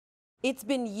It's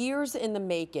been years in the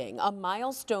making, a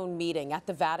milestone meeting at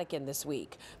the Vatican this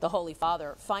week. The Holy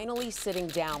Father finally sitting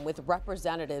down with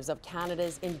representatives of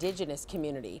Canada's Indigenous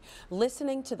community,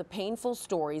 listening to the painful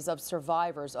stories of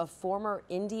survivors of former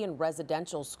Indian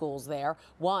residential schools there,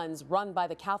 ones run by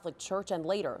the Catholic Church and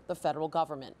later the federal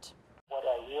government. What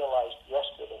I realized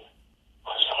yesterday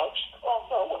was how strong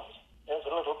I was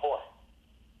as a little boy.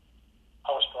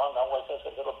 How strong I was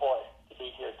as a little boy to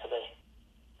be here today,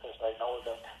 because I know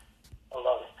that a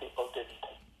lot of people didn't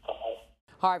come home.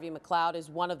 Harvey McLeod is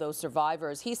one of those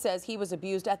survivors. He says he was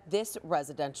abused at this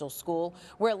residential school,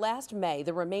 where last May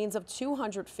the remains of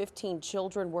 215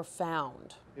 children were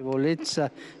found.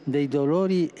 Dei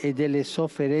dolori e delle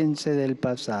sofferenze del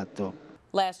passato.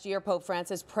 Last year, Pope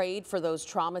Francis prayed for those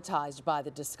traumatized by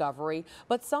the discovery,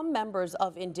 but some members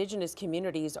of Indigenous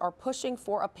communities are pushing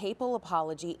for a papal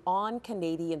apology on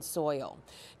Canadian soil.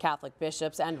 Catholic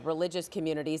bishops and religious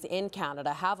communities in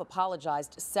Canada have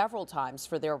apologized several times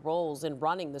for their roles in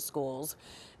running the schools.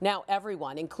 Now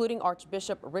everyone, including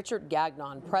Archbishop Richard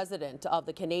Gagnon, president of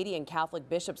the Canadian Catholic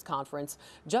Bishops' Conference,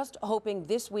 just hoping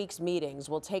this week's meetings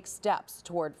will take steps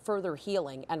toward further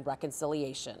healing and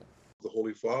reconciliation. The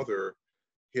Holy Father,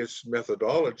 his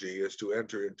methodology is to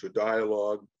enter into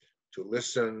dialogue, to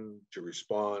listen, to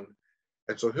respond.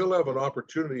 And so he'll have an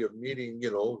opportunity of meeting,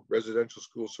 residential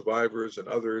school survivors and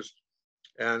others,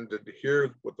 and to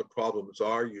hear what the problems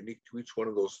are unique to each one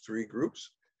of those three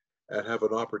groups, and have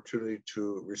an opportunity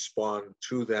to respond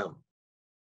to them.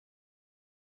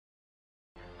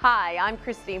 Hi, I'm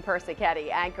Christine Persichetti,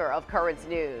 anchor of Currents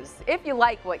News. If you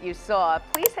like what you saw,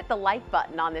 please hit the like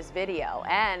button on this video.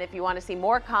 And if you want to see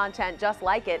more content just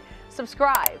like it,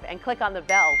 subscribe and click on the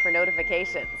bell for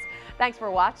notifications. Thanks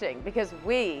for watching, because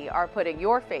we are putting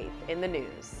your faith in the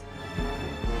news.